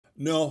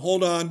No,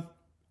 hold on.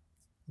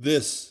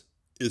 This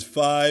is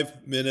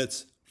 5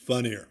 Minutes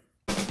Funnier.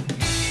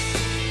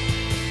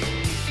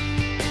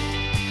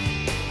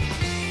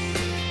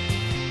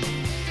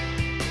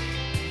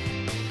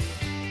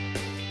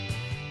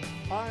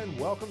 Hi, and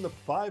welcome to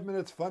 5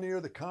 Minutes Funnier,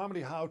 the comedy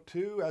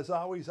how-to. As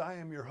always, I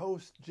am your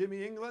host,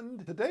 Jimmy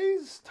England.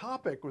 Today's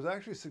topic was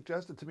actually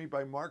suggested to me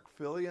by Mark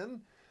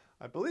Fillion.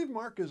 I believe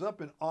Mark is up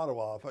in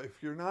Ottawa.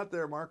 If you're not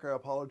there, Mark, I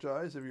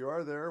apologize. If you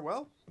are there,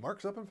 well,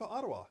 Mark's up in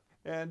Ottawa.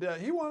 And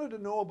he wanted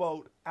to know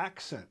about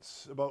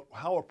accents, about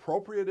how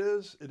appropriate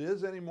it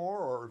is anymore,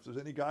 or if there's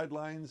any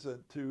guidelines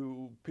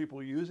to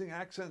people using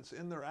accents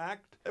in their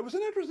act. It was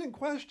an interesting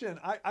question.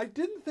 I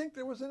didn't think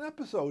there was an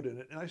episode in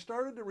it, and I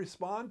started to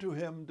respond to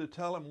him to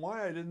tell him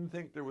why I didn't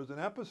think there was an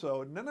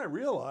episode, and then I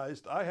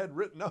realized I had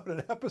written out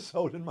an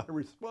episode in my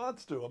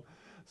response to him.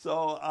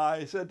 So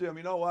I said to him,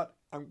 you know what,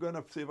 I'm going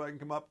to see if I can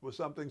come up with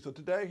something. So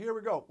today, here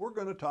we go. We're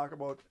going to talk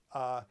about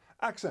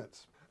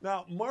accents.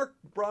 Now, Mark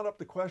brought up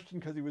the question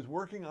because he was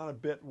working on a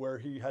bit where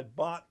he had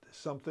bought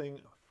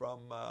something from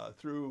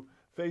through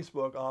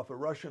Facebook off a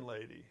Russian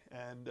lady.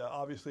 And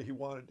obviously he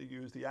wanted to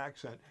use the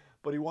accent,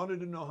 but he wanted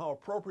to know how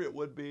appropriate it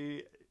would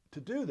be to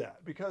do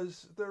that,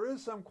 because there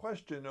is some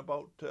question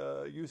about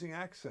using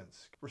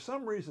accents. For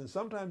some reason,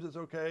 sometimes it's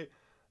okay,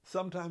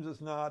 sometimes it's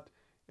not,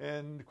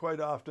 and quite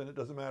often it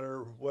doesn't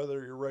matter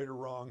whether you're right or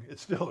wrong, it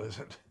still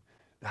isn't.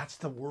 That's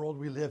the world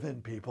we live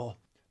in, people.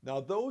 Now,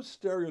 those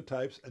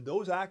stereotypes and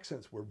those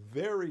accents were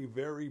very,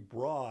 very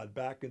broad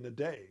back in the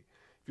day.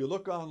 If you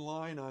look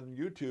online on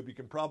YouTube, you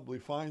can probably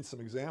find some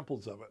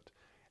examples of it.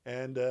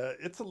 And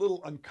it's a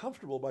little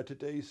uncomfortable by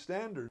today's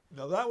standards.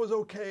 Now, that was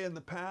okay in the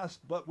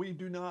past, but we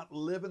do not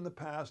live in the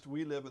past,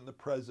 we live in the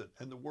present.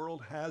 And the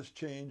world has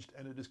changed,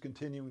 and it is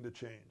continuing to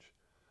change.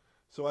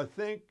 So I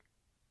think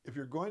if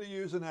you're going to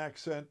use an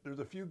accent, there's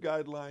a few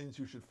guidelines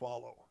you should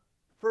follow.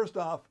 First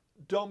off,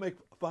 don't make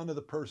fun of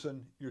the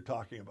person you're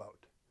talking about.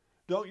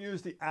 Don't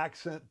use the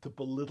accent to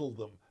belittle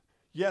them.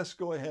 Yes,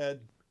 go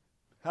ahead,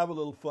 have a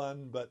little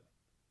fun, but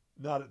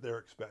not at their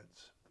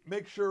expense.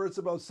 Make sure it's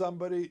about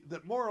somebody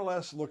that more or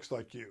less looks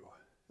like you.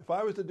 If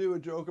I was to do a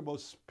joke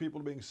about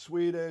people being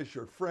Swedish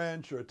or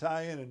French or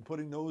Italian and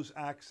putting those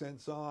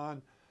accents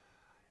on,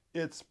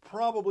 it's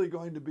probably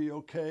going to be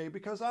okay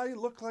because I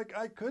look like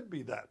I could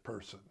be that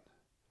person.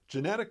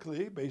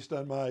 Genetically, based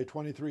on my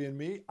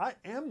 23andMe, I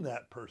am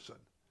that person.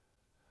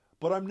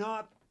 But I'm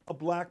not a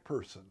black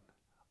person.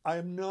 I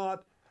am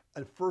not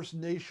a First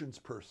Nations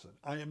person.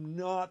 I am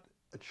not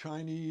a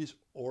Chinese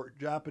or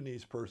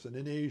Japanese person,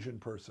 an Asian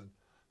person.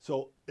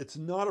 So it's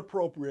not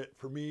appropriate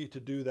for me to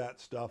do that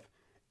stuff,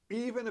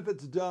 even if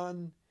it's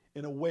done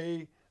in a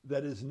way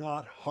that is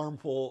not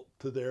harmful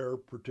to their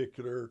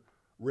particular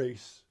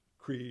race,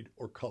 creed,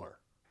 or color.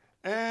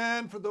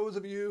 And for those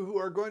of you who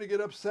are going to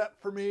get upset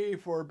for me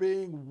for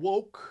being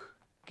woke,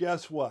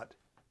 guess what?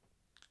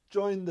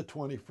 Join the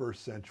 21st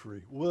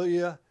century, will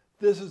you?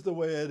 This is the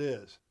way it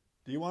is.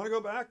 Do you want to go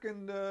back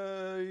and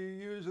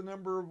use a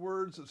number of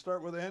words that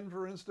start with N,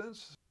 for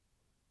instance?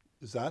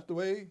 Is that the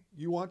way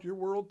you want your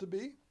world to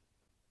be?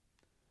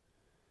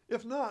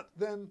 If not,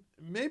 then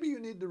maybe you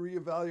need to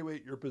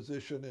reevaluate your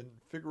position and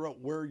figure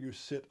out where you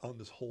sit on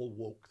this whole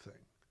woke thing.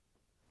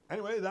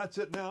 Anyway, that's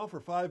it now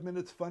for 5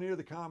 Minutes Funnier,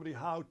 the comedy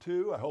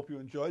how-to. I hope you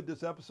enjoyed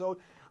this episode.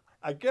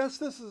 I guess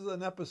this is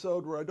an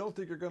episode where I don't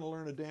think you're going to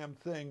learn a damn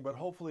thing, but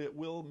hopefully it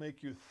will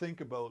make you think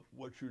about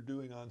what you're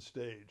doing on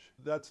stage.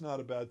 That's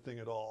not a bad thing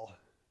at all.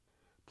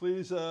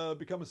 Please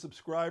become a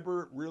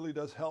subscriber. It really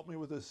does help me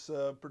with this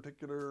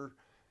particular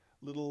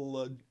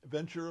little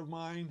venture of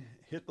mine.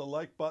 Hit the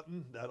like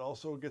button. That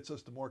also gets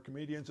us to more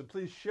comedians. And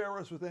please share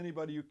us with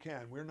anybody you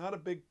can. We're not a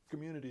big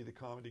community, the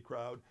comedy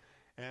crowd,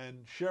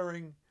 and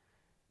sharing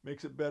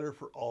makes it better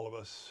for all of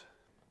us.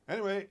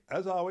 Anyway,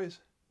 as always,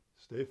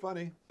 stay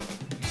funny.